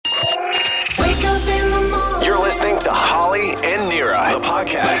Wake up in the morning. You're listening to Holly and Nira, the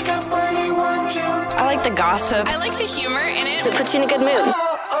podcast. I like the gossip. I like the humor in it. It puts you in a good mood.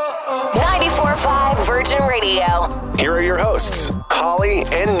 94.5 Virgin Radio. Here are your hosts, Holly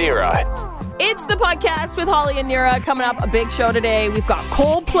and Nira. It's the podcast with Holly and Nira. Coming up, a big show today. We've got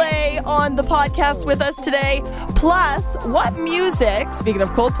Coldplay on the podcast with us today. Plus, what music, speaking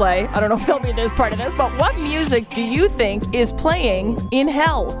of Coldplay, I don't know if they'll be this part of this, but what music do you think is playing in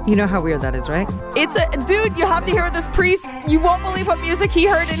hell? You know how weird that is, right? Dude, you have to hear this priest. You won't believe what music he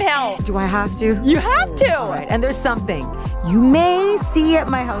heard in hell. Do I have to? You have to. All right. And there's something you may see at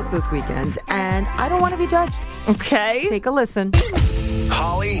my house this weekend, and I don't want to be judged. Okay. Take a listen.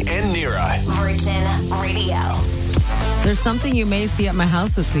 Holly and Nira. Virgin Radio. There's something you may see at my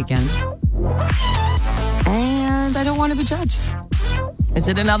house this weekend, and I don't want to be judged. Is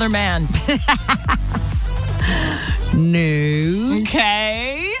it another man? No.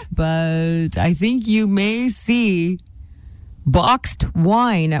 Okay. But I think you may see boxed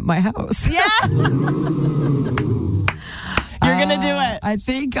wine at my house. Yes. You're going to do it. I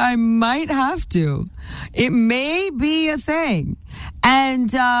think I might have to. It may be a thing. And,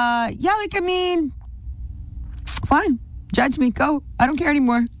 fine. Judge me. Go. I don't care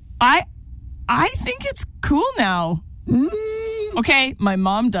anymore. I think it's cool now. Okay, my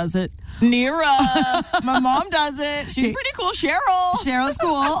mom does it. Nira, my mom does it. She's pretty cool. Cheryl's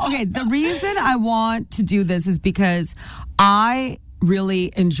cool. Okay, the reason I want to do this is because I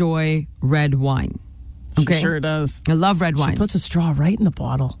really enjoy red wine. Okay. She sure does. I love red wine. She puts a straw right in the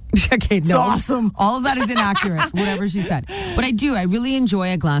bottle. Okay, It's awesome. All of that is inaccurate, whatever she said. But I do. I really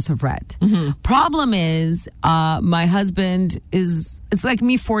enjoy a glass of red. Mm-hmm. Problem is, my husband is, it's like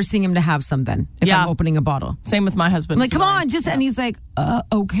me forcing him to have something if Yeah. I'm opening a bottle. Same with my husband. I'm like, come on, and he's like,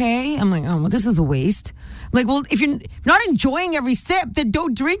 okay. I'm like, oh, well, this is a waste. I'm like, well, if you're not enjoying every sip, then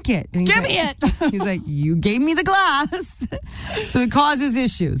don't drink it. And Give me it. He's like, you gave me the glass. So it causes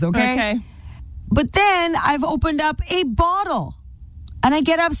issues, okay? But then I've opened up a bottle and I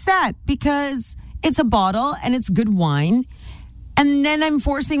get upset because it's a bottle and it's good wine. And then I'm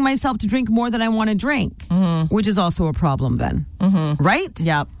forcing myself to drink more than I want to drink, which is also a problem then. Right?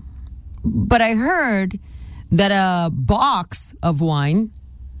 Yep. But I heard that a box of wine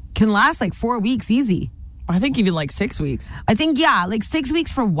can last like 4 weeks easy. I think even like 6 weeks. I think, yeah, like 6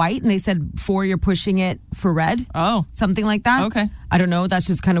 weeks for white, and they said 4 you're pushing it for red. Oh. Something like that. Okay. I don't know. That's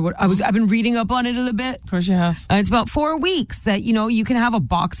just kind of what I've been reading up on it a little bit. Of course you have. It's about 4 weeks that, you can have a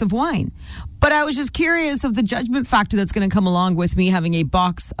box of wine. But I was just curious of the judgment factor that's going to come along with me having a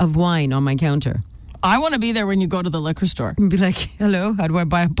box of wine on my counter. I want to be there when you go to the liquor store. And be like, hello, how do I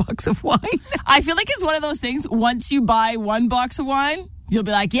buy a box of wine? I feel like it's one of those things, once you buy one box of wine, you'll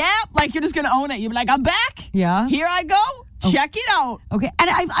be like, yeah, like you're just going to own it. You'll be like, I'm back. Yeah. Here I go. Check it out. Okay. And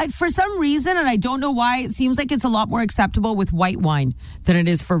I for some reason, and I don't know why, it seems like it's a lot more acceptable with white wine than it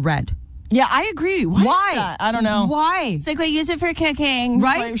is for red. Yeah, I agree. Why? Is that? I don't know. Why? It's like, we use it for cooking.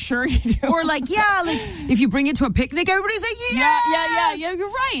 Right? I'm sure you do. Or like if you bring it to a picnic, everybody's like, Yeah, you're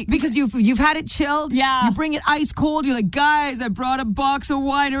right. Because you've had it chilled. Yeah. You bring it ice cold. You're like, guys, I brought a box of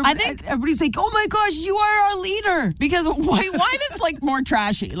wine. I think everybody's like, oh my gosh, you are our leader. Because white wine is like more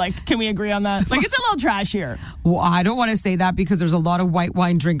trashy. Like, can we agree on that? Like, it's a little trashier. Well, I don't want to say that because there's a lot of white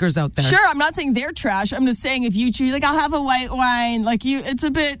wine drinkers out there. Sure, I'm not saying they're trash. I'm just saying if you choose, like, I'll have a white wine. Like, it's a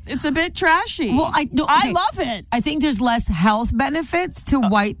bit trashy. Well, I love it. I think there's less health benefits to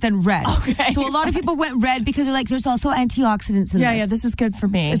white than red. Okay. So a lot of people went red because they're like, there's also antioxidants in this. Yeah, this is good for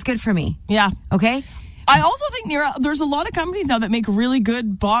me. It's good for me. Yeah. Okay? I also think, Nira, there's a lot of companies now that make really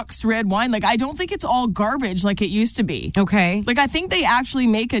good boxed red wine. Like, I don't think it's all garbage like it used to be. Okay. Like, I think they actually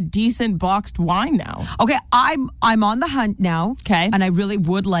make a decent boxed wine now. Okay, I'm on the hunt now. Okay. And I really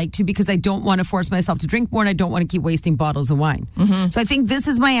would like to because I don't want to force myself to drink more and I don't want to keep wasting bottles of wine. Mm-hmm. So I think this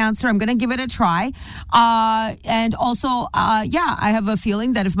is my answer. I'm going to give it a try. And also, I have a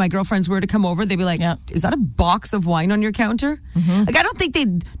feeling that if my girlfriends were to come over, they'd be like, is that a box of wine on your counter? Mm-hmm. Like, I don't think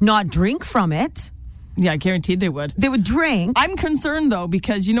they'd not drink from it. Yeah, guaranteed they would. They would drink. I'm concerned, though,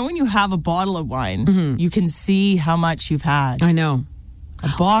 because, when you have a bottle of wine, you can see how much you've had. I know. A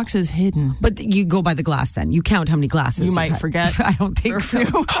box is hidden. But you go by the glass then. You count how many glasses you might forget. I don't think so.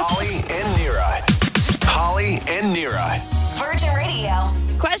 Holly and Nira. Holly and Nira. Virgin Radio.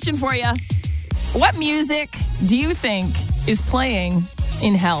 Question for you. What music do you think is playing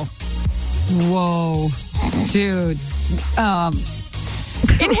in hell? Whoa. Dude.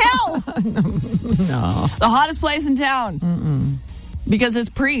 In hell! No. The hottest place in town. Mm-mm. Because this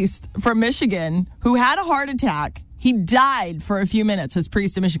priest from Michigan who had a heart attack, he died for a few minutes. This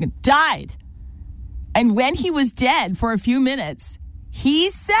priest in Michigan died. And when he was dead for a few minutes, he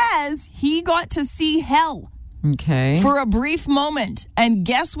says he got to see hell Okay. for a brief moment. And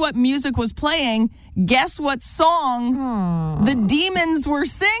guess what music was playing? Guess what song the demons were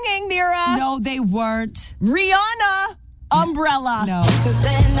singing, Nira? No, they weren't. Rihanna, Umbrella. No.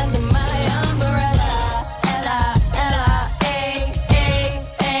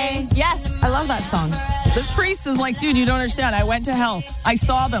 Yes. I love that song. This priest is like, dude, you don't understand. I went to hell. I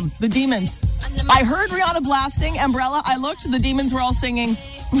saw them, the demons. I heard Rihanna blasting Umbrella. I looked, the demons were all singing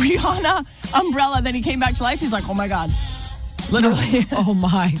Rihanna, Umbrella. Then he came back to life. He's like, oh my God. Literally. Oh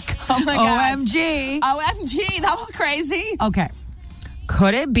my Oh my God. OMG. OMG. That was crazy. Okay.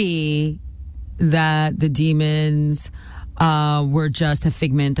 Could it be that the demons were just a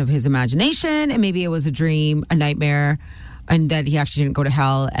figment of his imagination and maybe it was a dream, a nightmare, and that he actually didn't go to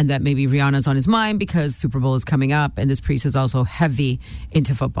hell, and that maybe Rihanna's on his mind because Super Bowl is coming up and this priest is also heavy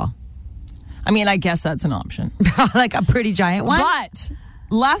into football? I mean, I guess that's an option. Like a pretty giant one? But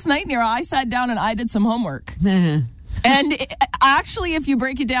last night, Nira, I sat down and I did some homework. And actually, if you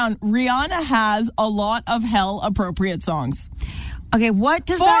break it down, Rihanna has a lot of hell-appropriate songs. Okay, what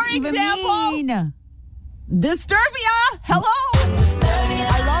does For that even example, mean? Disturbia, hello.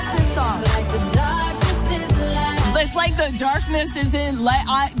 I love this song. It's like the darkness is in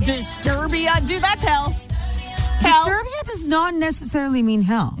Disturbia. Dude, that's hell. Hell. Disturbia does not necessarily mean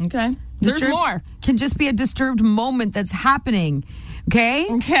hell. Okay. There's more. Can just be a disturbed moment that's happening. Okay?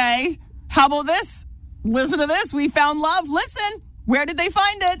 Okay. How about this? Listen to this. We found love. Listen. Where did they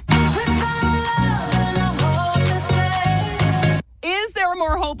find it? Is there a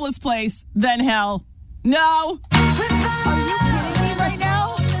more hopeless place than hell? No. Are you kidding me right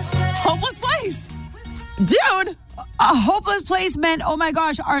now? Hopeless place. Dude. A hopeless place meant, oh my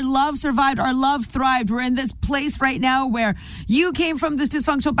gosh, our love survived, our love thrived. We're in this place right now where you came from this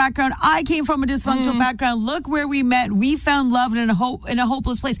dysfunctional background, I came from a dysfunctional background. Look where we met. We found love in a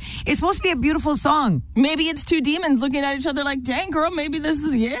hopeless place. It's supposed to be a beautiful song. Maybe it's two demons looking at each other like, dang, girl, maybe this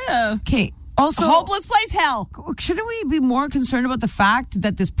is, yeah. Okay. Also, hopeless place, hell. Shouldn't we be more concerned about the fact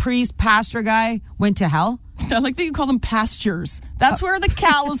that this priest, pastor guy went to hell? I like that you call them pastures. That's where the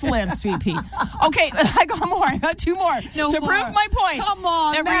cows live, Sweet Pea. Okay, I got more. I got two more. No to more. prove my point. Come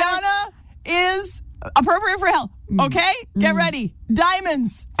on, that Rihanna is appropriate for hell. Okay? Get ready.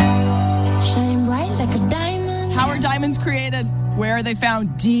 Diamonds. Shine bright like a diamond. How are diamonds created? Where are they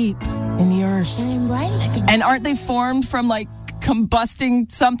found? Deep in the earth. Shine bright like a And aren't they formed from like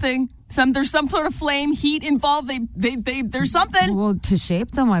combusting something? There's some sort of flame, heat involved. There's something. Well, to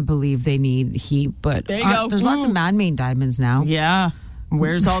shape them, I believe they need heat, but There you go. there's lots of man-made diamonds now. Yeah.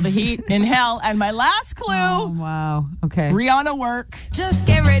 Where's all the heat? In hell. And my last clue, Oh, wow. Okay. Rihanna work. Just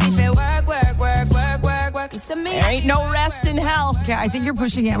get ready for work. There ain't no rest in hell. Okay, I think you're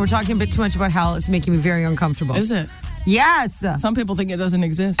pushing it. We're talking a bit too much about hell. It's making me very uncomfortable. Is it? Yes. Some people think it doesn't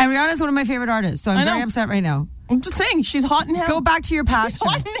exist. And Rihanna's one of my favorite artists, so I I'm know. very upset right now. I'm just saying, she's hot in hell. Go back to your She's passion.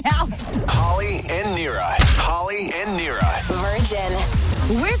 hot in hell. Holly and Nira. Holly and Nira.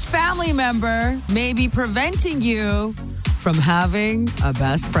 Virgin. Which family member may be preventing you from having a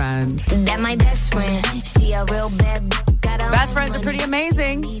best friend? That my best friend. She a real bad. Best friends are pretty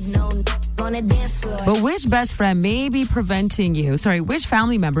amazing. But which best friend may be preventing you? Which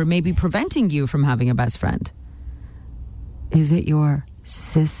family member may be preventing you from having a best friend? Is it your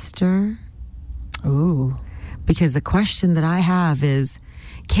sister? Ooh. Because the question that I have is,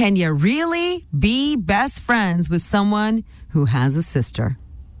 can you really be best friends with someone who has a sister?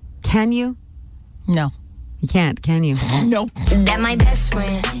 Can you? No. You can't, can you? Nope. That my best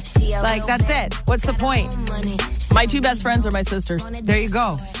friend. She a Like, that's it. What's the point? money. My two best friends are my sisters. There you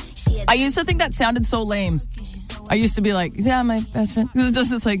go. I used to think that sounded so lame. I used to be like, yeah, my best friend.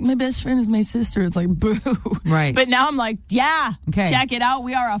 It's like, my best friend is my sister. It's like, boo. Right. But now I'm like, yeah, Okay. check it out.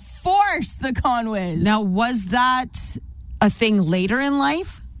 We are a force, the Conways. Now, was that a thing later in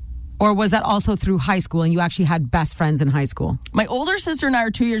life? Or was that also through high school and you actually had best friends in high school? My older sister and I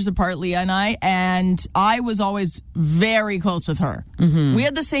are 2 years apart, Leah and I was always very close with her. Mm-hmm. We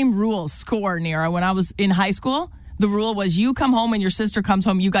had the same rules, score, Nira. When I was in high school, the rule was you come home and your sister comes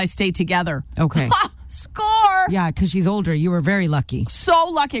home, you guys stay together. Okay. Score! Yeah, because she's older. You were very lucky. So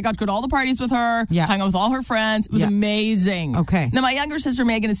lucky. I got to go to all the parties with her, Yeah. hang out with all her friends. It was Yeah. amazing. Okay. Now, my younger sister,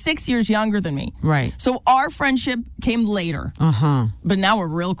 Megan, is 6 years younger than me. Right. So our friendship came later. Uh-huh. But now we're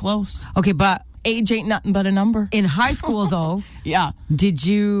real close. Okay, but Age ain't nothing but a number. in high school, though, Yeah. did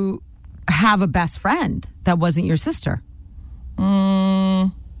you have a best friend that wasn't your sister?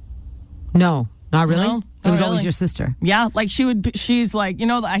 No, not really? No, it was not always really. your sister. Yeah, like she's like,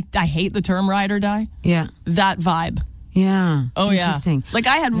 I hate the term ride or die. Yeah. That vibe. Yeah. Oh, Interesting. yeah. Like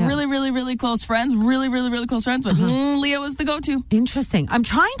I had really, really, really close friends, really, really, really close friends, but Leah was the go-to. Interesting. I'm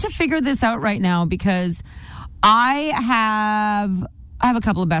trying to figure this out right now because I have a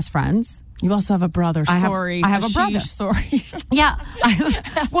couple of best friends. You also have a brother. I have a Ashish, brother. Sorry. Yeah.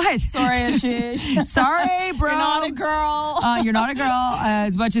 What? Sorry, Ashish. Sorry, bro. You're not a girl. You're not a girl.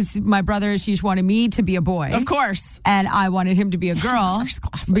 As much as my brother Ashish wanted me to be a boy. Of course. And I wanted him to be a girl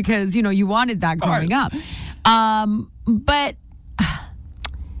because, you wanted that growing up. But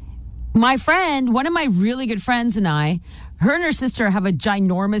my friend, one of my really good friends and I, her and her sister have a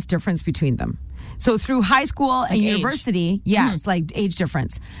ginormous difference between them. So through high school and university, yes, like age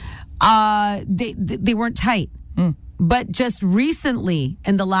difference. They weren't tight, but just recently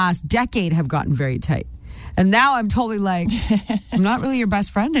in the last decade have gotten very tight. And now I'm totally like, I'm not really your best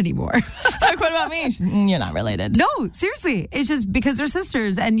friend anymore. Like, what about me? You're not related. No, seriously. It's just because they're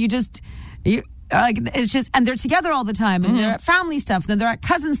sisters and it's just, and they're together all the time and they're at family stuff and then they're at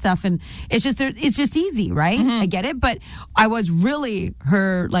cousin stuff and it's just easy, right? I get it. But I was really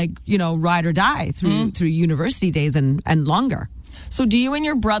her ride or die through university days and longer. So do you and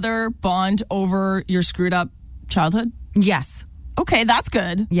your brother bond over your screwed up childhood? Yes. Okay, that's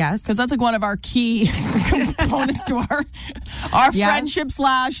good. Yes. Because that's like one of our key components to our friendship /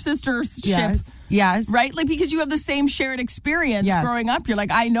 sistership. Yes. Right? Like, because you have the same shared experience growing up. You're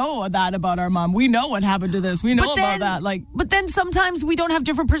like, I know that about our mom. We know what happened to this. We know about that. Like, but then sometimes we don't have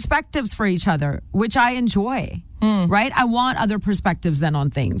different perspectives for each other, which I enjoy. Right? I want other perspectives then on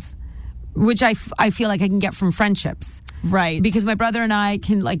things, which I feel like I can get from friendships. Right. Because my brother and I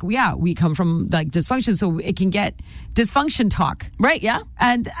can we come from dysfunction, so it can get dysfunction talk. Right, yeah.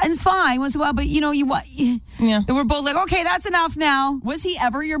 And it's fine once in a while, but then we're both like, okay, that's enough now. Was he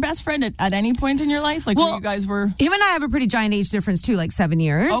ever your best friend at any point in your life? Like, when you guys were... Him and I have a pretty giant age difference too, like 7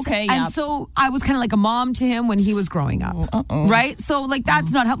 years. Okay, yeah. And so I was kind of like a mom to him when he was growing up. Right? So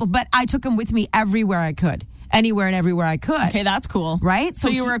that's not helpful, but I took him with me everywhere I could. Anywhere and everywhere I could. Okay, that's cool. Right? So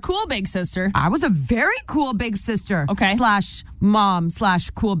you were a cool big sister. I was a very cool big sister. Okay.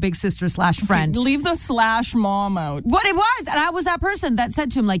 /mom /cool big sister /friend. Leave the /mom out. What it was. And I was that person that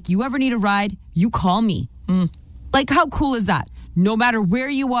said to him, like, you ever need a ride, you call me. Like, how cool is that? No matter where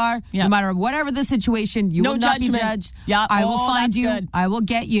you are, no matter whatever the situation, you will not be judged. Yeah. I will find you. Good. I will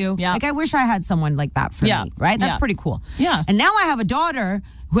get you. Yeah. Like, I wish I had someone like that for me. Right? That's pretty cool. Yeah. And now I have a daughter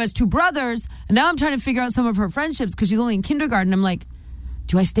who has 2 brothers, and now I'm trying to figure out some of her friendships because she's only in kindergarten. I'm like,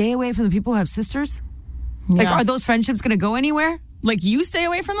 do I stay away from the people who have sisters? Yeah. Like, are those friendships going to go anywhere? Like, you stay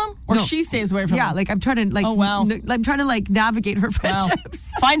away from them? Or she stays away from them? Yeah, like, I'm trying to, I'm trying to, navigate her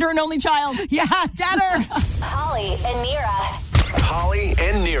friendships. Wow. Find her an only child. Yes. Get her. Holly and Nira. Holly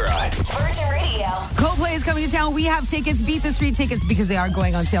and Nira. Virgin Radio. Coldplay is coming to town. We have tickets, Beat the Street tickets, because they are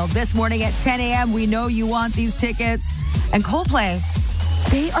going on sale this morning at 10 a.m. We know you want these tickets. And Coldplay,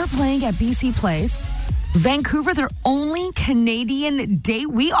 they are playing at BC Place. Vancouver, their only Canadian date.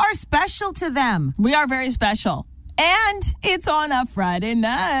 We are special to them. We are very special. And it's on a Friday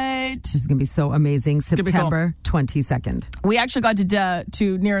night. This is going to be so amazing. September 22nd. We actually got to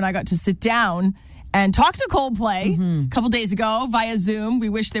Nira and I got to sit down and talk to Coldplay a couple days ago via Zoom. We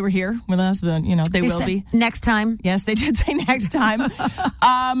wish they were here with us, but, they will be. Next time. Yes, they did say next time.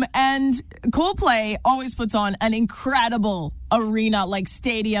 And Coldplay always puts on an incredible arena,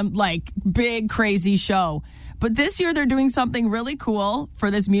 stadium, big, crazy show. But this year they're doing something really cool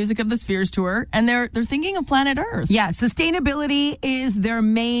for this Music of the Spheres tour, and they're thinking of planet Earth. Yeah, sustainability is their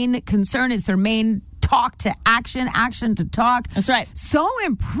main concern. It's their main talk to action, action to talk. That's right. So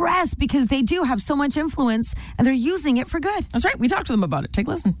impressed because they do have so much influence and they're using it for good. That's right. We talked to them about it. Take a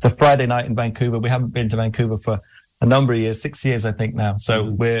listen. It's a Friday night in Vancouver. We haven't been to Vancouver for a number of years, 6 years, I think now. So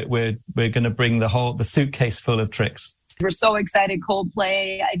we're going to bring the suitcase full of tricks. We're so excited,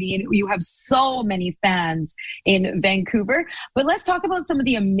 Coldplay. I mean, you have so many fans in Vancouver. But let's talk about some of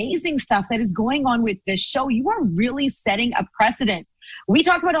the amazing stuff that is going on with this show. You are really setting a precedent. We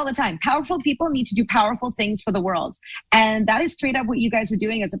talk about it all the time. Powerful people need to do powerful things for the world. And that is straight up what you guys are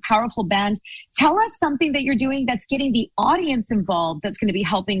doing as a powerful band. Tell us something that you're doing that's getting the audience involved, that's going to be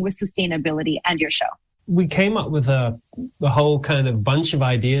helping with sustainability and your show. We came up with a whole kind of bunch of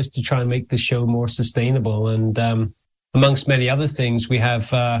ideas to try and make the show more sustainable. And amongst many other things, we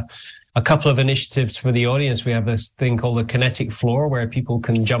have a couple of initiatives for the audience. We have this thing called the kinetic floor, where people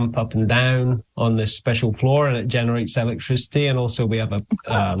can jump up and down on this special floor and it generates electricity. And also we have a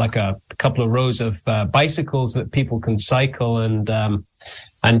couple of rows of bicycles that people can cycle and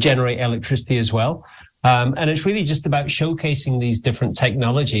generate electricity as well. And it's really just about showcasing these different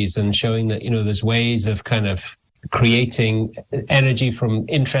technologies and showing that, there's ways of kind of creating energy from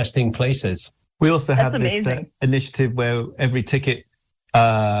interesting places. We also have That's this amazing. initiative where every ticket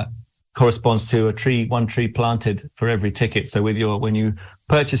corresponds to one tree planted for every ticket. So when you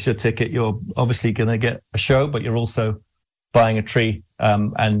purchase your ticket, you're obviously going to get a show, but you're also buying a tree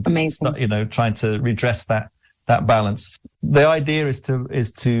and Amazing. Trying to redress that balance. The idea is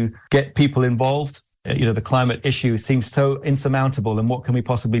to get people involved. The climate issue seems so insurmountable, and what can we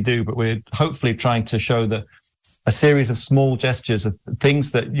possibly do? But we're hopefully trying to show that a series of small gestures of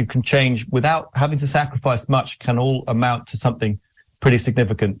things that you can change without having to sacrifice much can all amount to something pretty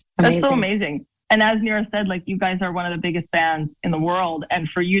significant. That's so amazing. And as Neera said, like, you guys are one of the biggest bands in the world, and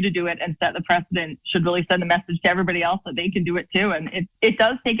for you to do it and set the precedent should really send a message to everybody else that they can do it too. And it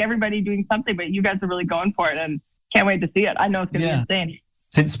does take everybody doing something, but you guys are really going for it, and can't wait to see it. I know it's going to be insane.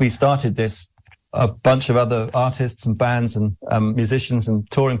 Since we started this, a bunch of other artists and bands and musicians and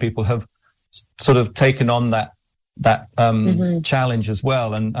touring people have sort of taken on that challenge as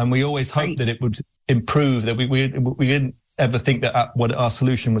well. And we always hoped that it would improve, that we didn't ever think that what our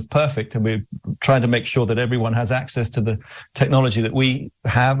solution was perfect. And we're trying to make sure that everyone has access to the technology that we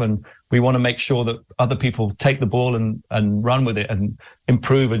have. And we want to make sure that other people take the ball and run with it and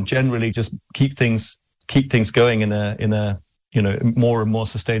improve and generally just keep things going in a more and more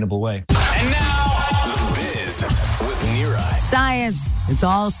sustainable way. And now, The Biz with Neera. Science. It's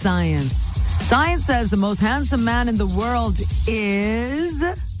all science. Science says the most handsome man in the world is...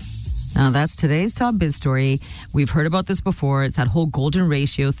 Now, that's today's top biz story. We've heard about this before. It's that whole golden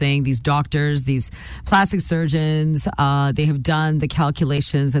ratio thing. These doctors, these plastic surgeons, they have done the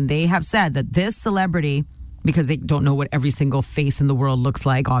calculations, and they have said that this celebrity, because they don't know what every single face in the world looks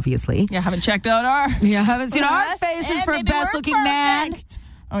like, obviously. Yeah, haven't checked out our... Yeah, haven't seen our faces for best-looking man.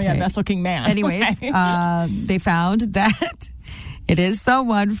 Oh, yeah, best-looking man. Anyways, they found that it is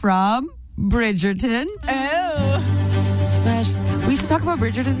someone from Bridgerton. Oh. Gosh, we used to talk about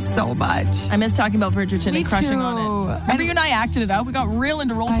Bridgerton so much. I miss talking about Bridgerton and crushing on it. Remember, you and I acted it out. We got real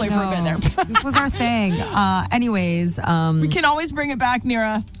into role play for a bit there. This was our thing. Anyways. We can always bring it back,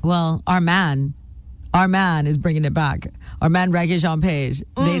 Neera. Well, our man is bringing it back. Our man, Regé-Jean Page,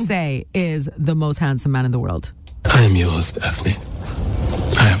 they say, is the most handsome man in the world. I am yours, Daphne.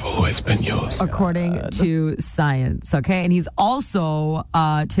 I have always been yours. According to science, okay? And he's also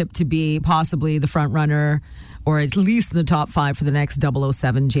tipped to be possibly the front runner, or at least in the top 5 for the next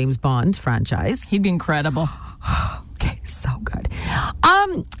 007 James Bond franchise. He'd be incredible. Okay, so good.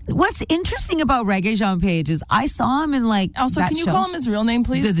 What's interesting about Regé-Jean Page is I saw him in Also, can you call him his real name,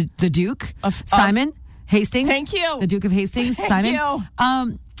 please? The Duke Simon Hastings. Thank you. The Duke of Hastings. Thank Simon.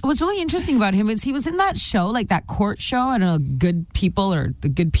 you. What's really interesting about him is he was in that show, like that court show. I don't know, Good People or The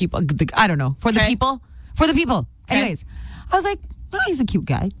Good People. I don't know. For the people. Okay. Anyways, I was like, oh, he's a cute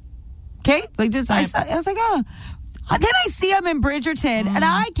guy. Okay, I was like, oh. Then I see him in Bridgerton, and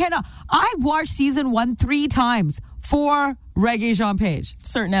I watched season 1 3 times for Regé-Jean Page.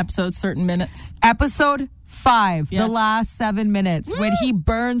 Certain episodes, certain minutes. Episode 5, yes. The last 7 minutes. When he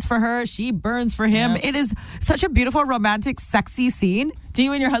burns for her, she burns for him. Yep. It is such a beautiful, romantic, sexy scene. Do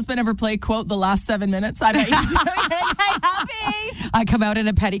you and your husband ever play, quote, the last 7 minutes? I bet you do. Happy. I come out in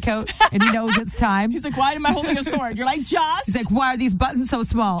a petticoat, and he knows it's time. He's like, why am I holding a sword? You're like, He's like, why are these buttons so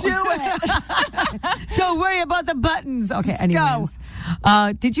small? Do it. Don't worry about the buttons. Okay, anyways.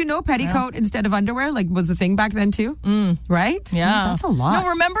 Did you know petticoat instead of underwear was the thing back then too? Right? Yeah. That's a lot. No,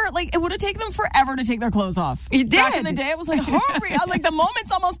 remember, it would have taken them forever to take their clothes off. It did. Back in the day, it was like, hurry. The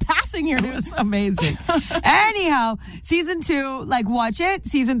moment's almost passing here. It was amazing. Anyhow, season 2, watch it.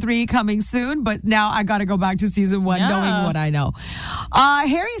 Season 3 coming soon, but now I got to go back to season 1 knowing what I know.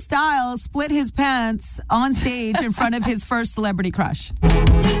 Harry Styles split his pants on stage in front of his first celebrity crush.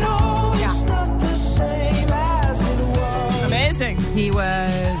 Amazing. He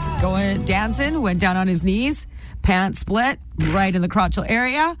was dancing, went down on his knees, pants split right in the crotchal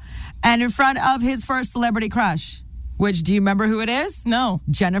area, and in front of his first celebrity crush. Which, do you remember who it is? No.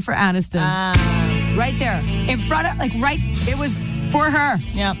 Jennifer Aniston. Right there. In front of, it was for her.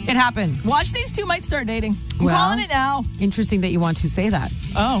 Yeah. It happened. Watch, these two might start dating. I'm calling it now. Interesting that you want to say that.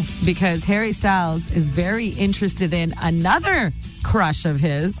 Oh. Because Harry Styles is very interested in another crush of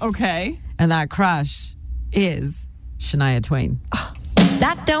his. Okay. And that crush is Shania Twain.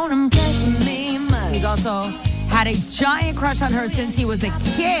 That don't impress me much. He's also had a giant crush on her since he was a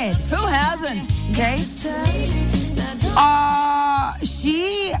kid. Who hasn't? Okay.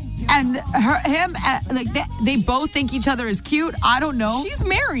 She and him, they both think each other is cute. I don't know. She's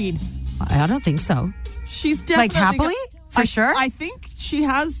married. I don't think so. She's definitely happily? For sure? I think she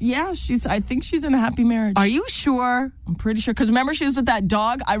has. Yeah, I think she's in a happy marriage. Are you sure? I'm pretty sure. Because remember, she was with that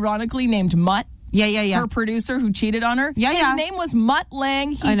dog, ironically named Mutt. Yeah. Her producer who cheated on her. Yeah. His name was Mutt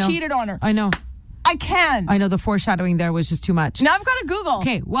Lang. He cheated on her. I know. I can't. I know the foreshadowing there was just too much. Now I've got to Google.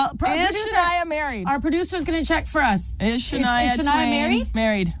 Okay, well, is Shania married? Our producer's going to check for us. Is Shania Twain married?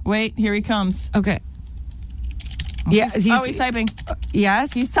 Married. Wait, here he comes. Okay. Yeah, he's typing.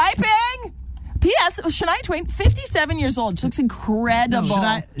 Yes. He's typing. P.S. Shania Twain, 57 years old. She looks incredible.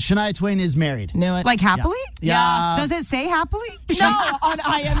 Shania Twain is married. Knew it. Like happily? Yeah. Does it say happily? No, on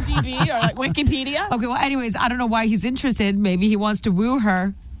IMDb or like Wikipedia. Okay, well, anyways, I don't know why he's interested. Maybe he wants to woo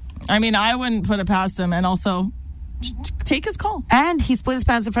her. I mean, I wouldn't put it past him. And also, take his call. And he split his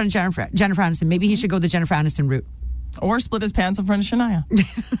pants in front of Jennifer Aniston. Maybe he should go the Jennifer Aniston route. Or split his pants in front of Shania.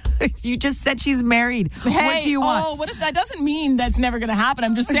 You just said she's married. Hey, what do you want? Oh, that doesn't mean that's never going to happen.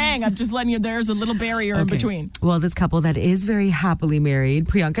 I'm just saying. I'm just letting you. There's a little barrier in between. Well, this couple that is very happily married,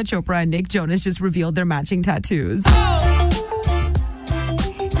 Priyanka Chopra and Nick Jonas, just revealed their matching tattoos.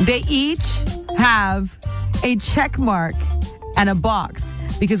 They each have a check mark and a box.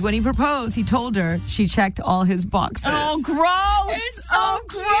 Because when he proposed, he told her she checked all his boxes. Oh, gross! It's so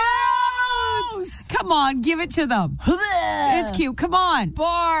gross! Come on, give it to them. It's cute. Come on.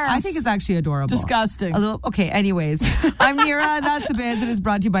 Barf. I think it's actually adorable. Disgusting. A little. Okay, anyways. I'm Nira. That's The Biz. It is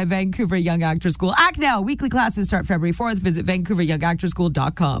brought to you by Vancouver Young Actors School. Act now. Weekly classes start February 4th. Visit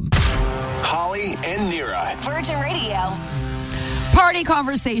VancouverYoungActorsSchool.com. Holly and Nira. Virgin Radio. Party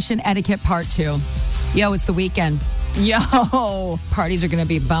conversation etiquette part 2. Yo, it's the weekend. Yo. Parties are going to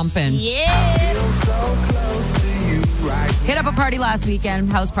be bumping. Yeah. Hit up a party last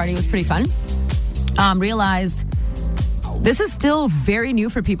weekend. House party was pretty fun. Realized this is still very new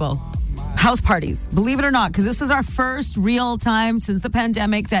for people. House parties, believe it or not, because this is our first real time since the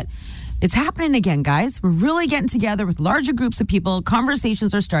pandemic that it's happening again, guys. We're really getting together with larger groups of people.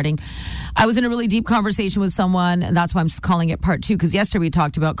 Conversations are starting. I was in a really deep conversation with someone, and that's why I'm just calling it part 2, because yesterday we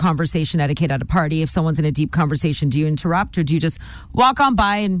talked about conversation etiquette at a party. If someone's in a deep conversation, do you interrupt or do you just walk on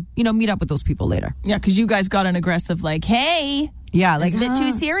by and, meet up with those people later? Yeah, because you guys got an aggressive hey. Yeah, like, it's a bit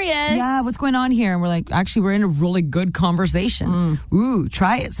too serious. Yeah, what's going on here? And we're like, actually, we're in a really good conversation. Ooh,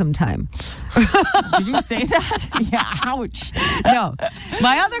 try it sometime. Did you say that? Yeah, ouch. No.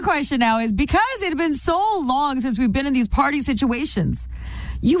 My other question now is, because it had been so long since we've been in these party situations,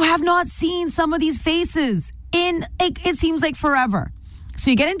 you have not seen some of these faces in, it seems like forever. So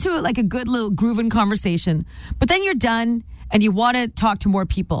you get into it like a good little grooving conversation, but then you're done and you want to talk to more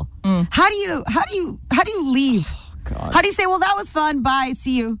people. How do you leave? God. How do you say, well, that was fun, bye,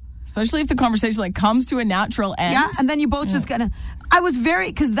 see you? Especially if the conversation comes to a natural end. Yeah, and then you both just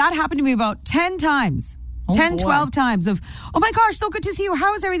because that happened to me about 10 times. 12 times of, oh my gosh, so good to see you.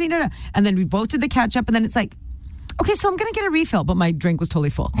 How is everything? And then we both did the catch up, and then it's like, okay, so I'm going to get a refill, but my drink was totally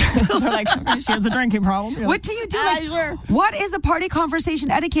full. They're like, okay, she has a drinking problem. What do you do? Sure. What is the party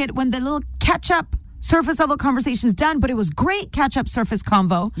conversation etiquette when the little catch up surface level conversation is done, but it was great catch up surface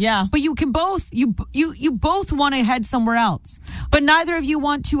convo. Yeah. But you can both, you both want to head somewhere else, but neither of you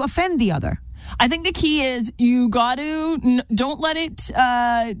want to offend the other. I think the key is you got to don't let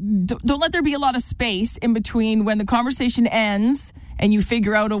there be a lot of space in between when the conversation ends and you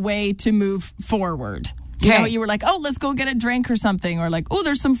figure out a way to move forward. You were like, oh, let's go get a drink or something, or like, oh,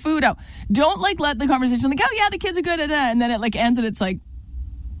 there's some food out. Don't let the conversation oh yeah, the kids are good at it, and then it ends and it's like,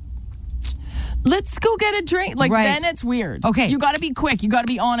 let's go get a drink. Then it's weird. Okay. You got to be quick. You got to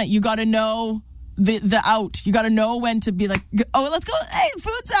be on it. You got to know the out. You got to know when to be like, oh, let's go. Hey,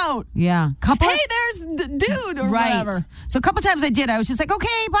 food's out. Yeah. Hey, there's the dude or whatever. So a couple times I did. I was just like,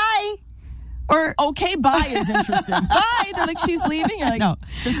 okay, bye. Or okay, bye is interesting. Bye. They're like, she's leaving. You're like, no,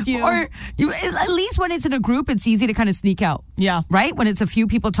 just you. Or at least when it's in a group, it's easy to kind of sneak out. Yeah. Right? When it's a few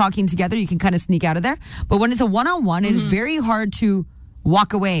people talking together, you can kind of sneak out of there. But when it's a one-on-one, it is very hard to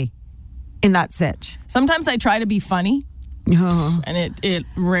walk away in that sitch. Sometimes I try to be funny. And it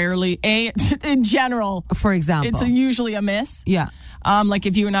rarely, in general. For example. It's usually a miss. Yeah. Like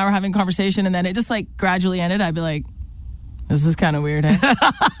if you and I were having a conversation and then it just gradually ended, I'd be like, this is kind of weird, eh?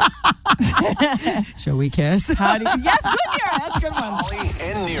 Shall we kiss? Yes, good, Nira. That's a good one. Holly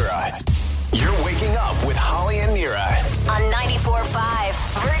and Nira. You're waking up with Holly and Nira. On 94.5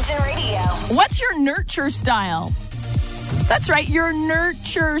 Virgin Radio. What's your nurture style? That's right, your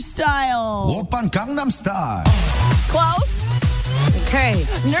nurture style. Oppan Gangnam Style. Close. Okay.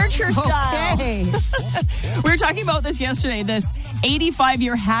 Nurture style. Okay. We were talking about this yesterday, this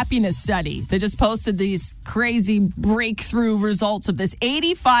 85-year happiness study. They just posted these crazy breakthrough results of this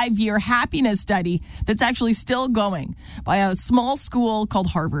 85-year happiness study that's actually still going by a small school called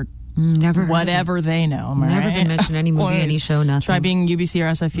Harvard. Never. Whatever they know. Never been mentioned any movie, any show, nothing. Try being UBC or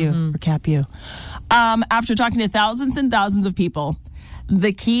SFU or CapU. After talking to thousands and thousands of people,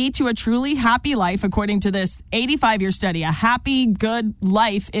 the key to a truly happy life, according to this 85-year study, a happy, good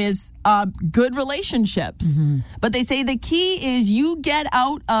life is good relationships. But they say the key is you get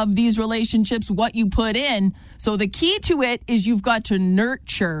out of these relationships what you put in. So the key to it is you've got to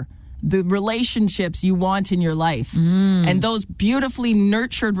nurture the relationships you want in your life. And those beautifully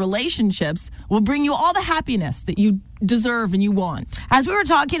nurtured relationships will bring you all the happiness that you deserve and you want. As we were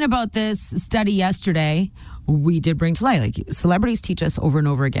talking about this study yesterday, we did bring to light, like, celebrities teach us over and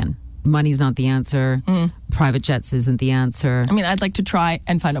over again, money's not the answer. Private jets isn't the answer. I mean, I'd like to try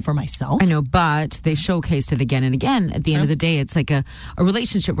and find out for myself. I know, but they showcased it again and again. At the end of the day, it's like a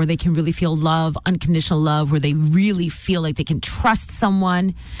relationship where they can really feel love, unconditional love, where they really feel like they can trust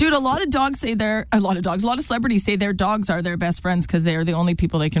someone. Dude, a lot of celebrities say their dogs are their best friends because they are the only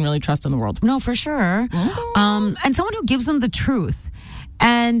people they can really trust in the world. No, for sure. And someone who gives them the truth.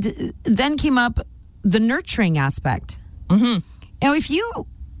 And then came up the nurturing aspect. Now, if you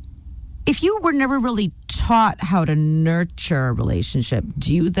were never really taught how to nurture a relationship,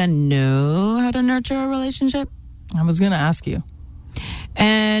 do you then know how to nurture a relationship? I was going to ask you.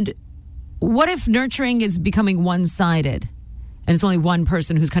 And what if nurturing is becoming one-sided and it's only one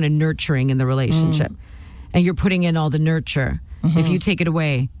person who's kind of nurturing in the relationship and you're putting in all the nurture? If you take it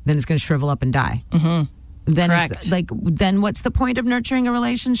away, then it's going to shrivel up and die. Then Correct. Then what's the point of nurturing a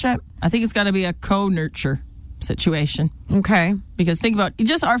relationship? I think it's got to be a co-nurture situation. Okay. Because think about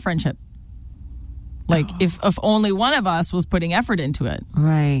just our friendship. Like, if only one of us was putting effort into it.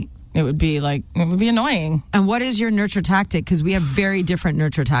 Right. It would be annoying. And what is your nurture tactic? Because we have very different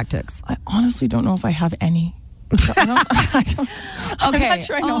nurture tactics. I honestly don't know if I have any. I'm not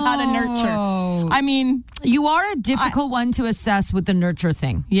sure I know how to nurture. I mean, you are a difficult one to assess with the nurture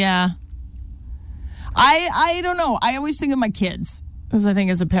thing. Yeah. I don't know. I always think of my kids. Because I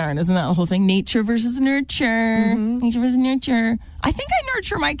think as a parent, isn't that the whole thing? Nature versus nurture. Nature versus nurture. I think I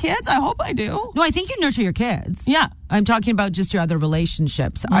nurture my kids. I hope I do. No, I think you nurture your kids. Yeah. I'm talking about just your other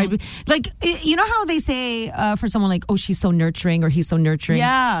relationships. You know how they say for someone like, oh, she's so nurturing or he's so nurturing?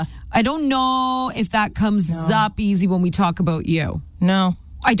 Yeah. I don't know if that comes up easy when we talk about you. No.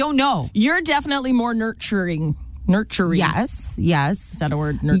 I don't know. You're definitely more nurturing. Yes. Is that a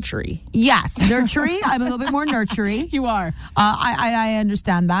word? Nurturing. Yes. Nurturing. I'm a little bit more nurturing. You are. I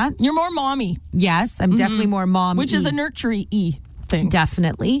understand that. You're more mommy. Yes. I'm definitely more mommy. Which is a nurturing-y thing.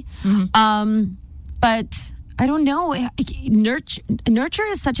 Definitely. But I don't know. Nurture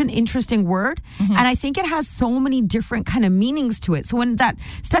is such an interesting word. And I think it has so many different kind of meanings to it. So when that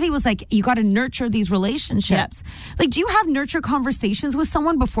study was like, you got to nurture these relationships. Yeah. Like, do you have nurture conversations with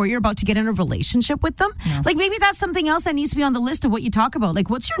someone before you're about to get in a relationship with them? No. Like, maybe that's something else that needs to be on the list of what you talk about. Like,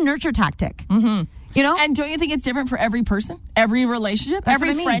 what's your nurture tactic? You know? And don't you think it's different for every person? Every relationship? That's every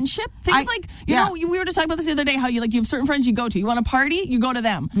what I mean. friendship? Think of you know, we were just talking about this the other day, how you have certain friends you go to. You want to party? You go to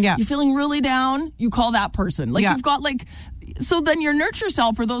them. Yeah. You're feeling really down? You call that person. Like, you've got so then your nurture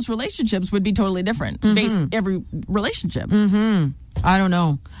self for those relationships would be totally different based every relationship. I don't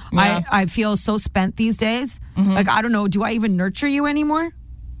know. Yeah. I feel so spent these days. Like, I don't know. Do I even nurture you anymore?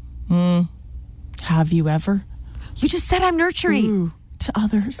 Have you ever? You just said I'm nurturing. Ooh. To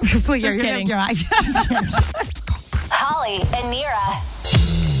others. Just kidding. Holly and Nira.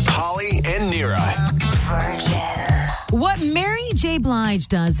 Holly and Nira. Virgin. What Mary J. Blige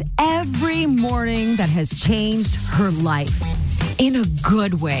does every morning that has changed her life in a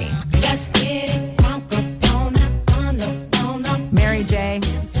good way. Mary J.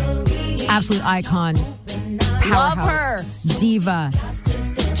 Absolute icon. Powerhouse. Love her. Diva.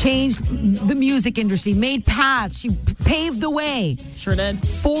 Changed the music industry, made paths. She paved the way. Sure did.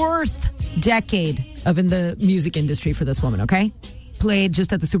 4th decade of in the music industry for this woman, okay? Played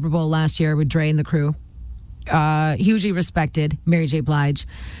just at the Super Bowl last year with Dre and the crew. Hugely respected, Mary J. Blige.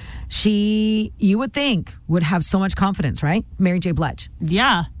 She, you would think, would have so much confidence, right? Mary J. Blige.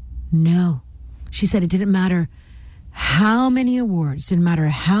 Yeah. No. She said it didn't matter how many awards, didn't matter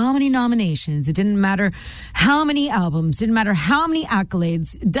how many nominations, it didn't matter how many albums, didn't matter how many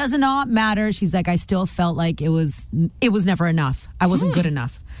accolades, it does not matter. She's like, I still felt like it was never enough. I wasn't good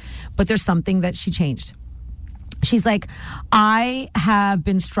enough. But there's something that she changed. She's like, I have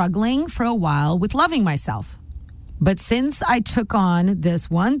been struggling for a while with loving myself. But since I took on this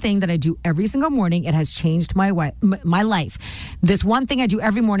one thing that I do every single morning, it has changed my life. This one thing I do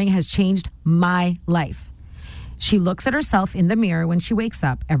every morning has changed my life. She looks at herself in the mirror when she wakes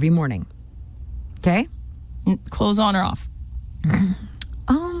up every morning. Okay? Clothes on or off?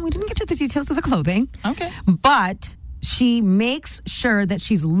 We didn't get to the details of the clothing. Okay. But she makes sure that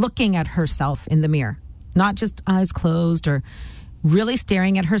she's looking at herself in the mirror. Not just eyes closed or really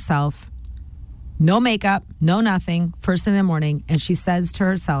staring at herself. no makeup, no nothing, first thing in the morning, and she says to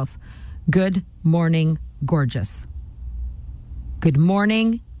herself, "Good morning, gorgeous." Good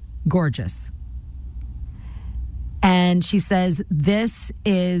morning, gorgeous. And she says, this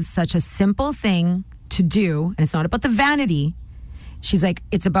is such a simple thing to do, and it's not about the vanity. She's like,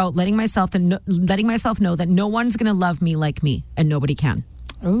 it's about letting myself know that no one's going to love me like me, and nobody can.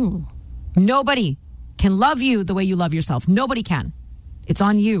 Ooh. Nobody can love you the way you love yourself. Nobody can. It's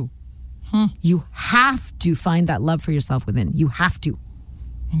on you. You have to find that love for yourself within. You have to.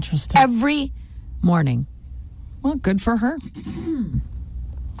 Interesting. Every morning. Well, good for her.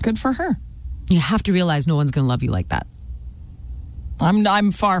 Good for her. You have to realize no one's going to love you like that.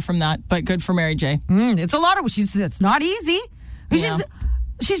 I'm far from that, but good for Mary J. It's a lot of. It's not easy. Yeah.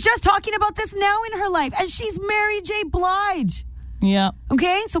 She's just talking about this now in her life, and she's Mary J. Blige. Yeah.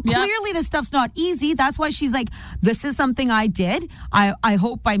 Okay, so clearly this stuff's not easy. That's why she's like, this is something I did. I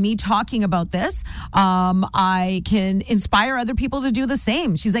hope by me talking about this, I can inspire other people to do the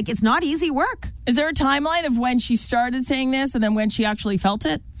same. She's like, it's not easy work. Is there a timeline of when she started saying this and then when she actually felt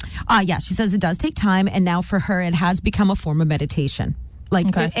it? Yeah, she says it does take time, and now for her, it has become a form of meditation. Like,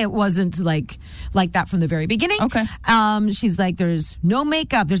 it wasn't like that from the very beginning. Okay. She's like, there's no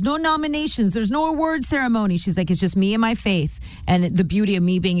makeup, there's no nominations, there's no award ceremony. She's like, it's just me and my faith and the beauty of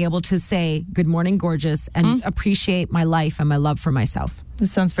me being able to say, good morning, gorgeous, and appreciate my life and my love for myself.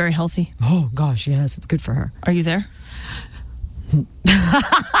 This sounds very healthy. Oh, gosh, yes, it's good for her. Are you there?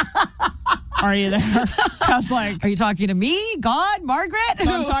 Are you there? Are you talking to me, God, Margaret?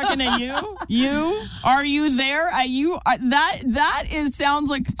 I'm talking to you. You, are you there? Are you?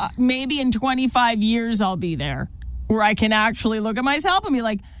 Sounds like maybe in 25 years I'll be there, where I can actually look at myself and be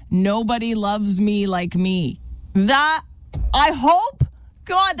like, nobody loves me like me. That, I hope,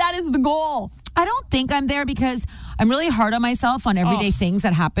 God, that is the goal. I don't think I'm there because I'm really hard on myself on everyday things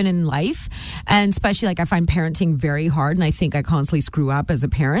that happen in life. And especially, like, I find parenting very hard. And I think I constantly screw up as a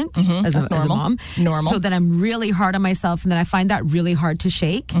parent, as a mom. Normal. So then I'm really hard on myself. And then I find that really hard to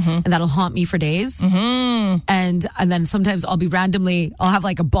shake. And that'll haunt me for days. And then sometimes I'll have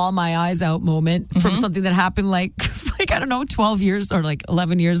like a bawl my eyes out moment from something that happened like, I don't know, 12 years or like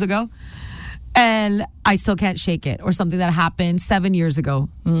 11 years ago. And I still can't shake it. Or something that happened 7 years ago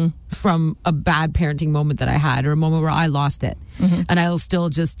from a bad parenting moment that I had, or a moment where I lost it. And I'll still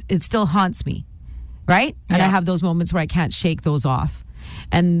it still haunts me, right? Yeah. And I have those moments where I can't shake those off.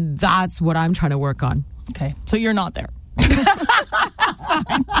 And that's what I'm trying to work on. Okay, so you're not there.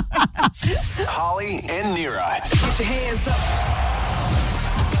 Holly and Nira. Get your hands up.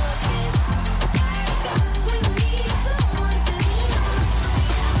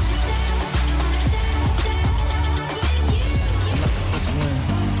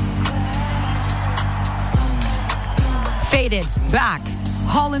 Faded, back,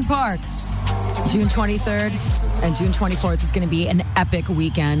 Holland Park, June 23rd and June 24th. Is going to be an epic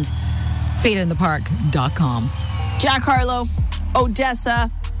weekend. FadedInThePark.com. Jack Harlow, Odessa,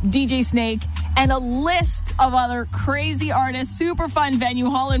 DJ Snake, and a list of other crazy artists. Super fun venue,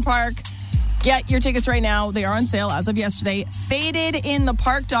 Holland Park. Get your tickets right now. They are on sale as of yesterday.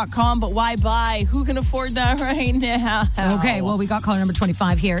 FadedInThePark.com. But why buy? Who can afford that right now? Okay, well, we got caller number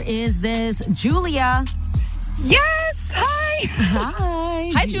 25 here. Is this Julia? Yes. Hi.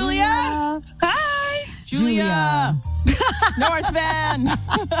 Hi. Hi, Julia. Hi. Julia. North Van.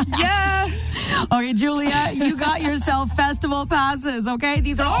 Yeah. Okay, Julia, you got yourself festival passes, okay?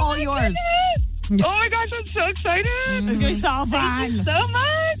 These are all yours. Goodness. Oh my gosh, I'm so excited. It's going to be so fun. Thank you so much.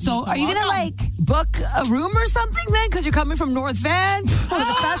 So are you going to like book a room or something then? Because you're coming from North Van for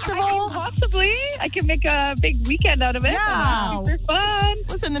the festival? Possibly. I can make a big weekend out of it. Yeah. Super fun.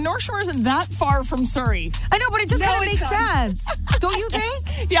 Listen, the North Shore isn't that far from Surrey. I know, but it just kind of makes sense. Don't you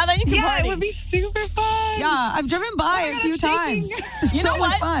think? Yeah, then you can party. It would be super fun. Yeah, I've driven by a few times. You know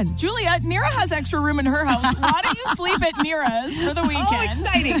what? Fun. Julia, Nira has extra room in her house. Why don't you sleep at Nira's for the weekend? Oh,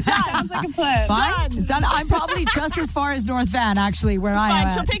 exciting. Done. Sounds like a plan. Fine. It's done. I'm probably just as far as North Van, actually, where it's I fine.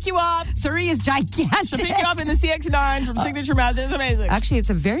 am. She'll pick you up. Surrey is gigantic. She'll pick you up in the CX-9 from Signature Mazda. It's amazing. Actually, it's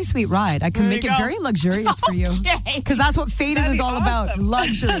a very sweet ride. I can make it very luxurious for you. Because that's what Faded is all about.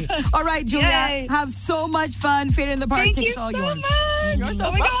 Luxury. All right, Julia. Yay. Have so much fun. Faded in the Park. Thank Tickets you all so yours. much. You're so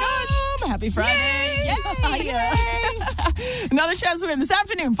welcome. Happy Friday. Yay. Another chance to win this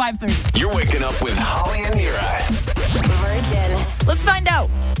afternoon, 5:30. You're waking up with Holly and Nira. Virgin. Let's find out.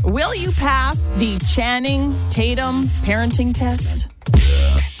 Will you pass the Channing Tatum parenting test?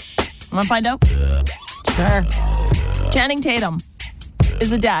 Want to find out? Sure. Channing Tatum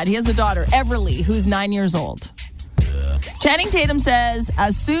is a dad. He has a daughter, Everly, who's 9 years old. Channing Tatum says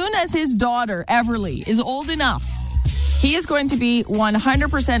as soon as his daughter, Everly, is old enough He is going to be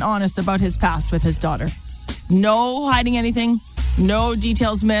 100% honest about his past with his daughter. No hiding anything. No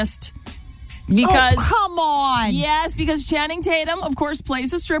details missed. Because come on. Yes, because Channing Tatum, of course,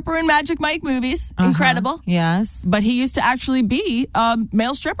 plays a stripper in Magic Mike movies. Incredible. Yes. But he used to actually be a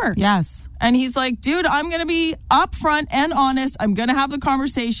male stripper. Yes. And he's like, dude, I'm going to be upfront and honest. I'm going to have the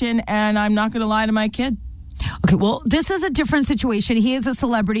conversation, and I'm not going to lie to my kid. Okay, well, this is a different situation. He is a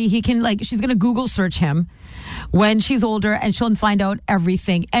celebrity. He can, she's going to Google search him when she's older, and she'll find out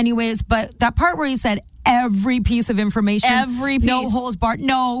everything. Anyways, but that part where he said every piece of information. Every piece. No holes barred.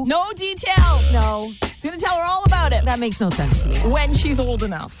 No. No details. No. He's going to tell her all about it. That makes no sense to me. When she's old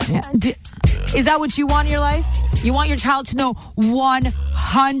enough. Yeah. Is that what you want in your life? You want your child to know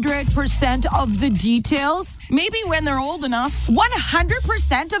 100% of the details? Maybe when they're old enough.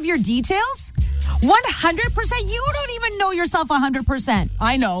 100% of your details? 100%? You don't even know yourself 100%.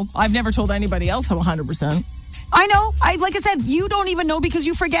 I know. I've never told anybody else I'm 100%. I know. Like I said, you don't even know because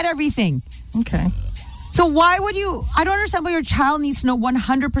you forget everything. Okay. So why would you? I don't understand why your child needs to know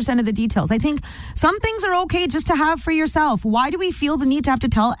 100% of the details. I think some things are okay just to have for yourself. Why do we feel the need to have to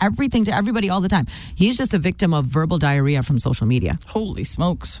tell everything to everybody all the time? He's just a victim of verbal diarrhea from social media. Holy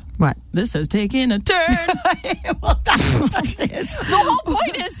smokes. What? This has taken a turn. Well, that's what it is. The whole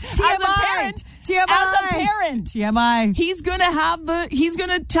point is, TMI. as a parent, TMI. He's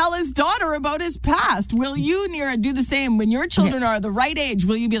gonna tell his daughter about his past. Will you, Nira, do the same when your children are the right age?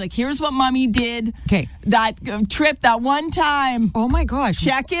 Will you be like, here's what mommy did? Okay. That trip, that one time. Oh my gosh.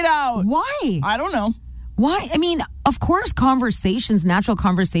 Check it out. Why? I don't know. Why? I mean, of course, natural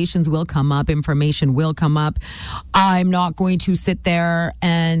conversations will come up. Information will come up. I'm not going to sit there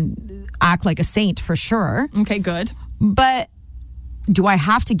and act like a saint for sure. Okay, good. But do I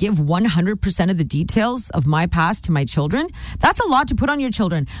have to give 100% of the details of my past to my children? That's a lot to put on your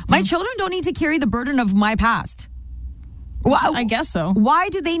children. My children don't need to carry the burden of my past. Well, I guess so. Why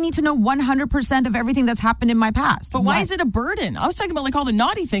do they need to know 100% of everything that's happened in my past? But why is it a burden? I was talking about all the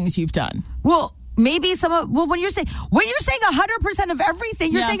naughty things you've done. Well, maybe when you're saying 100% of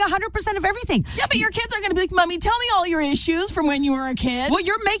everything, you're saying 100% of everything. Yeah, but your kids are going to be like, Mommy, tell me all your issues from when you were a kid. Well,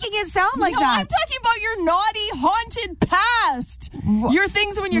 you're making it sound like that. I'm talking about your naughty, haunted past. Your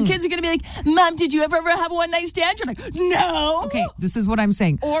things when your kids are going to be like, Mom, did you ever have a one-night stand? You're like, no. Okay, this is what I'm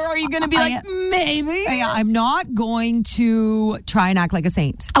saying. Or are you going to be like, maybe? I'm not going to try and act like a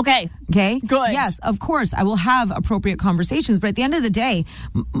saint. Okay. Good. Yes, of course, I will have appropriate conversations, but at the end of the day,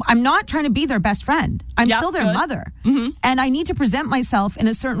 I'm not trying to be their best friend. I'm still their mother. Mm-hmm. And I need to present myself in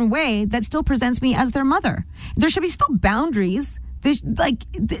a certain way that still presents me as their mother. There should be still boundaries.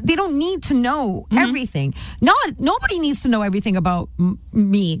 They don't need to know everything. Nobody needs to know everything about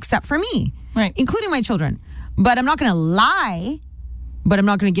me except for me, right? Including my children. But I'm not going to lie, but I'm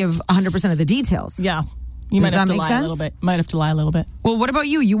not going to give 100% of the details. Yeah. You might have to lie a little bit. Might have to lie a little bit. Well, what about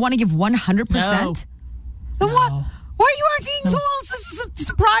you? You want to give 100%? No. Then what? Why are you acting so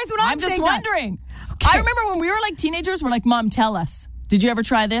surprised when I'm saying just wondering. Okay. I remember when we were teenagers, we're like, Mom, tell us. Did you ever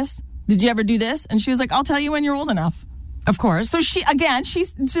try this? Did you ever do this? And she was like, I'll tell you when you're old enough. Of course. So she did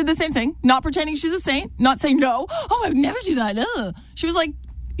the same thing. Not pretending she's a saint. Not saying no. Oh, I would never do that. Ugh. She was like,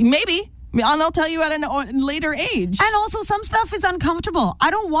 maybe. And I'll tell you at a later age. And also, some stuff is uncomfortable.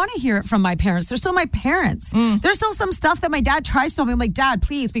 I don't want to hear it from my parents. They're still my parents. There's still some stuff that my dad tries to tell me. I'm like, Dad,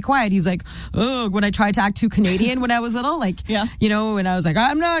 please be quiet. He's like, oh, when I tried to act too Canadian when I was little, and I was like,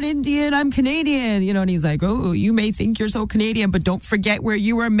 I'm not Indian, I'm Canadian, and he's like, oh, you may think you're so Canadian, but don't forget where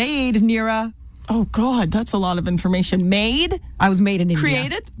you were made, Nira. Oh, God, that's a lot of information. Made? I was made in India.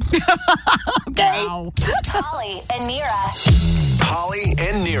 Created? Okay. Wow. Holly and Nira. Holly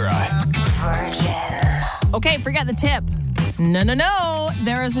and Nira. Virgin. Okay, forget the tip. No.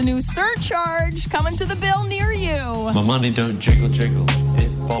 There is a new surcharge coming to the bill near you. My money don't jiggle, it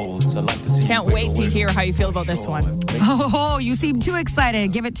folds. I like to see. Can't wait to hear how you feel about this one. Oh, you seem too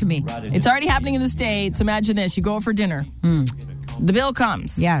excited. Give it to me. It's already happening in the States. Imagine this. You go out for dinner. The bill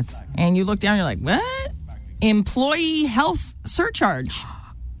comes. Yes. And you look down, you're like, what? Employee health surcharge.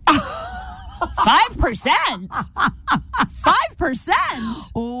 5%?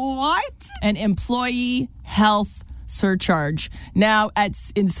 5%? What? An employee health surcharge. Now,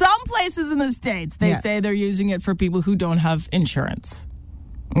 in some places in the States, they say they're using it for people who don't have insurance.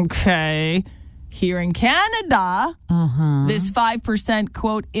 Okay. here in Canada, this 5%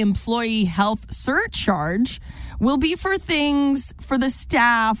 quote employee health surcharge will be for things for the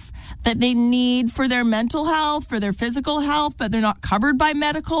staff that they need for their mental health, for their physical health, but they're not covered by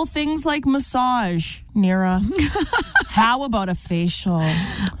medical things like massage. Nira, how about a facial?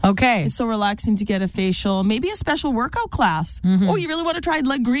 Okay. It's so relaxing to get a facial. Maybe a special workout class. Oh, you really want to try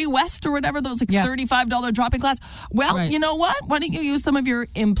Legree West or whatever, those like $35 drop-in class? Well, you know what? Why don't you use some of your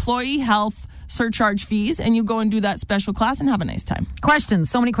employee health surcharge fees and you go and do that special class and have a nice time.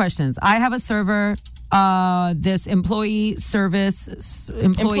 Questions. So many questions. I have a server. This employee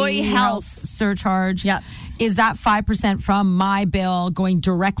health surcharge. Yeah. Is that 5% from my bill going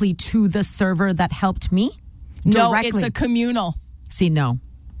directly to the server that helped me? No, it's a communal. See, no.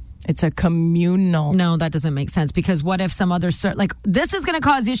 It's a communal. No, that doesn't make sense because what if some other this is going to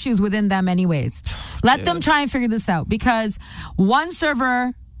cause issues within them anyways. Let them try and figure this out because one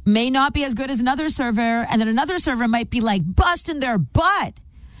server may not be as good as another server and then another server might be like busting their butt.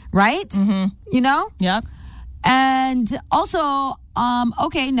 Right? Mm-hmm. You know? Yeah. And also,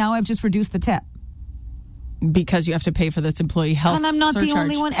 okay, now I've just reduced the tip. Because you have to pay for this employee health And I'm not surcharge. the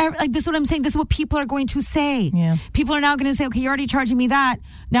only one. This is what I'm saying. This is what people are going to say. Yeah. People are now going to say, okay, you're already charging me that.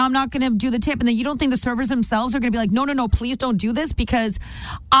 Now I'm not going to do the tip. And then you don't think the servers themselves are going to be like, no, please don't do this because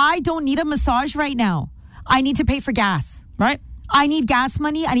I don't need a massage right now. I need to pay for gas. Right. I need gas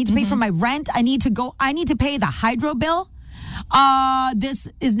money. I need to pay for my rent. I need to pay the hydro bill. This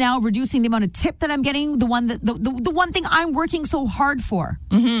is now reducing the amount of tip that I'm getting, the one thing I'm working so hard for.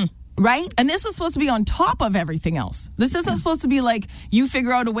 Mm-hmm. Right? And this is supposed to be on top of everything else. This isn't supposed to be like you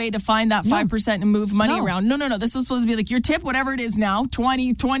figure out a way to find that 5% and move money around. No. This is supposed to be like your tip, whatever it is now,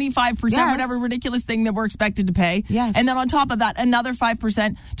 20, 25%, whatever ridiculous thing that we're expected to pay. Yes. And then on top of that, another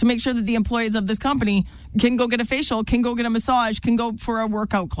 5% to make sure that the employees of this company can go get a facial, can go get a massage, can go for a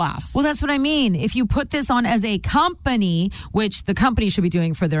workout class. Well, that's what I mean. If you put this on as a company, which the company should be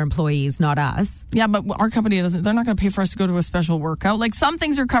doing for their employees, not us. Yeah, but our company doesn't. They're not going to pay for us to go to a special workout. Like some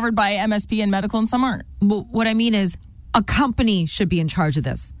things are covered by MSP and medical and some aren't. Well, what I mean is a company should be in charge of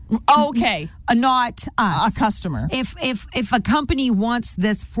this. Okay. Not us. A customer. If a company wants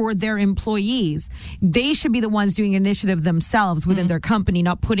this for their employees, they should be the ones doing initiative themselves within their company,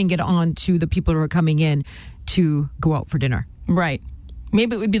 not putting it on to the people who are coming in to go out for dinner. Right.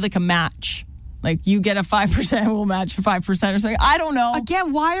 Maybe it would be like a match. Like you get a 5%, we'll match 5% or something. I don't know.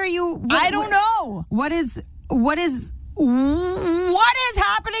 Again, why are you... I don't know. What is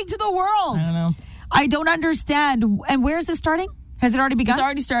happening to the world? I don't know. I don't understand. And where is this starting? Has it already begun? It's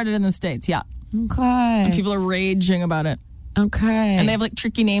already started in the States, yeah. Okay. And people are raging about it. Okay. And they have like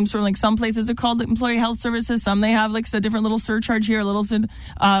tricky names for like some places are called employee health services. Some they have like a different little surcharge here, a little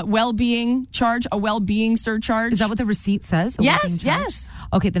well-being charge, a well-being surcharge. Is that what the receipt says? Yes.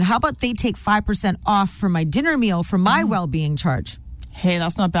 Okay, then how about they take 5% off for my dinner meal for my well-being charge? Hey,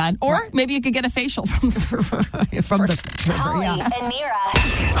 that's not bad. Or maybe you could get a facial from the server. Holly and Nira.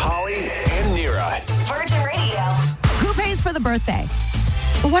 Holly and Nira. Virgin Radio. Who pays for the birthday?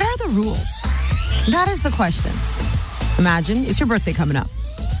 What are the rules? That is the question. Imagine it's your birthday coming up.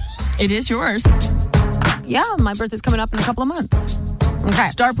 It is yours. Yeah, my birthday's coming up in a couple of months. Okay.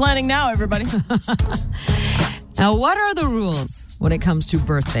 Start planning now, everybody. Now, what are the rules when it comes to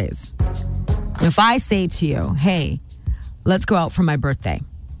birthdays? If I say to you, hey, let's go out for my birthday.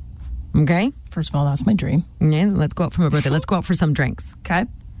 Okay? First of all, that's my dream. Yeah, let's go out for my birthday. Let's go out for some drinks. Okay.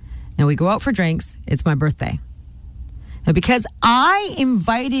 Now, we go out for drinks. It's my birthday. Now, because I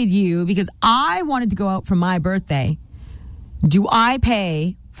invited you, because I wanted to go out for my birthday, do I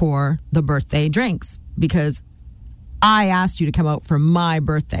pay for the birthday drinks? Because I asked you to come out for my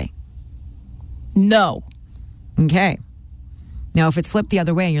birthday. No. Okay. Now, if it's flipped the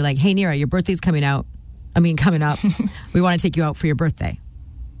other way and you're like, hey, Nira, your birthday's coming up. We want to take you out for your birthday.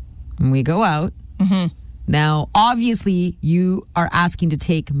 And we go out. Mm-hmm. Now, obviously, you are asking to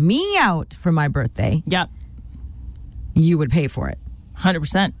take me out for my birthday. Yep. You would pay for it.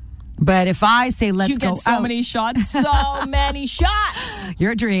 100%. But if I say, let's go out. You get so many shots. So many shots.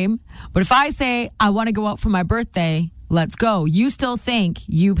 Your dream. But if I say, I want to go out for my birthday, let's go. You still think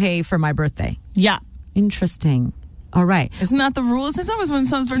you pay for my birthday. Yeah. Interesting. All right. Isn't that the rule? It's always when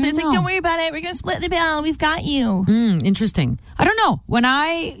someone's birthday. It's like, don't worry about it. We're going to split the bill. We've got you. Interesting. I don't know. When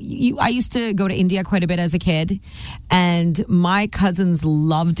I used to go to India quite a bit as a kid, and my cousins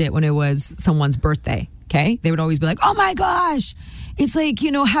loved it when it was someone's birthday. Okay? They would always be like, oh my gosh, it's like,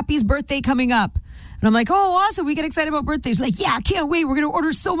 Happy's birthday coming up. And I'm like, oh, awesome. We get excited about birthdays. Like, yeah, I can't wait. We're going to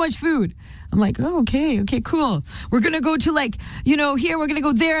order so much food. I'm like, oh, okay, cool. We're going to go to here, we're going to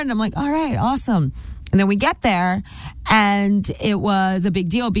go there. And I'm like, all right, awesome. And then we get there, and it was a big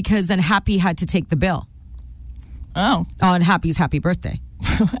deal because then Happy had to take the bill. Oh. On Happy's happy birthday.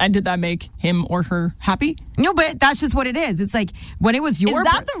 And did that make him or her happy? No, but that's just what it is. It's like when it was your... Is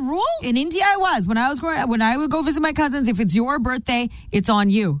that the rule? In India, I was. When I would go visit my cousins, if it's your birthday, it's on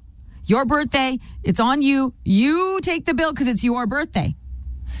you. Your birthday, it's on you. You take the bill because it's your birthday.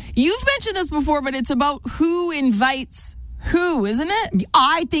 You've mentioned this before, but it's about who invites who, isn't it?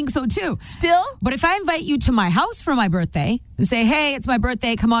 I think so too. Still? But if I invite you to my house for my birthday and say, hey, it's my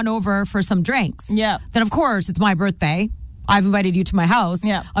birthday, come on over for some drinks. Yeah. Then of course it's my birthday. I've invited you to my house.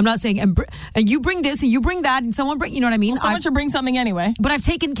 Yeah. I'm not saying, and you bring this and you bring that and someone bring, you know what I mean? Well, someone should bring something anyway. But I've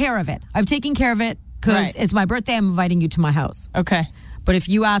taken care of it. Because it's my birthday. I'm inviting you to my house. Okay. But if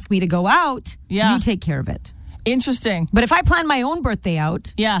you ask me to go out, you take care of it. Interesting. But if I plan my own birthday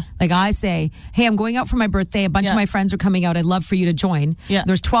out, like I say, hey, I'm going out for my birthday. A bunch of my friends are coming out. I'd love for you to join. Yeah.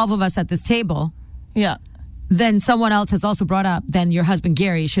 There's 12 of us at this table. Yeah. Then someone else has also brought up, then your husband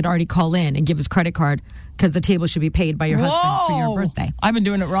Gary should already call in and give his credit card because the table should be paid by your husband for your birthday. I've been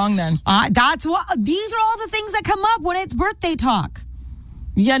doing it wrong then. That's what. These are all the things that come up when it's birthday talk.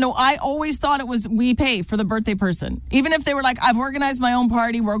 Yeah, no, I always thought it was we pay for the birthday person. Even if they were like, I've organized my own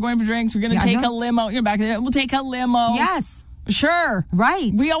party, we're going for drinks, we're going to take a limo. You're back there, we'll take a limo. Yes. Sure.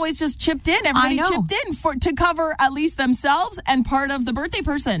 Right. We always just chipped in. Everybody chipped in to cover at least themselves and part of the birthday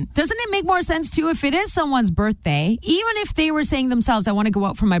person. Doesn't it make more sense, too, if it is someone's birthday, even if they were saying themselves, I want to go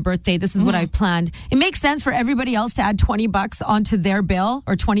out for my birthday, this is what I've planned. It makes sense for everybody else to add $20 onto their bill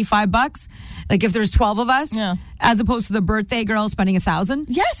or $25. Like if there's 12 of us, as opposed to the birthday girl spending $1,000.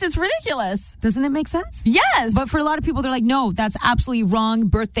 Yes, it's ridiculous. Doesn't it make sense? Yes. But for a lot of people, they're like, no, that's absolutely wrong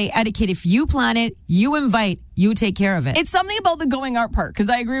birthday etiquette. If you plan it, you invite, you take care of it. It's something about the going out part, because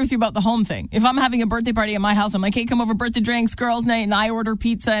I agree with you about the home thing. If I'm having a birthday party at my house, I'm like, hey, come over, birthday drinks, girls' night, and I order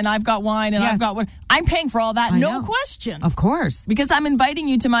pizza, and I've got wine, and I've got what. I'm paying for all that, no question. Of course. Because I'm inviting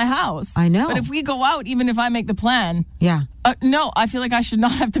you to my house. I know. But if we go out, even if I make the plan, no, I feel like I should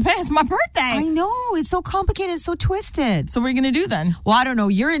not have to pay. It's my birthday. I know. It's so complicated. It's so twisted. So what are you going to do then? Well, I don't know.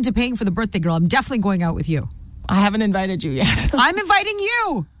 You're into paying for the birthday girl. I'm definitely going out with you. I haven't invited you yet. I'm inviting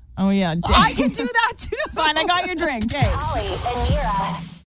you. Oh, yeah. I can do that too. Fine, I got your drink. Holly and Nira.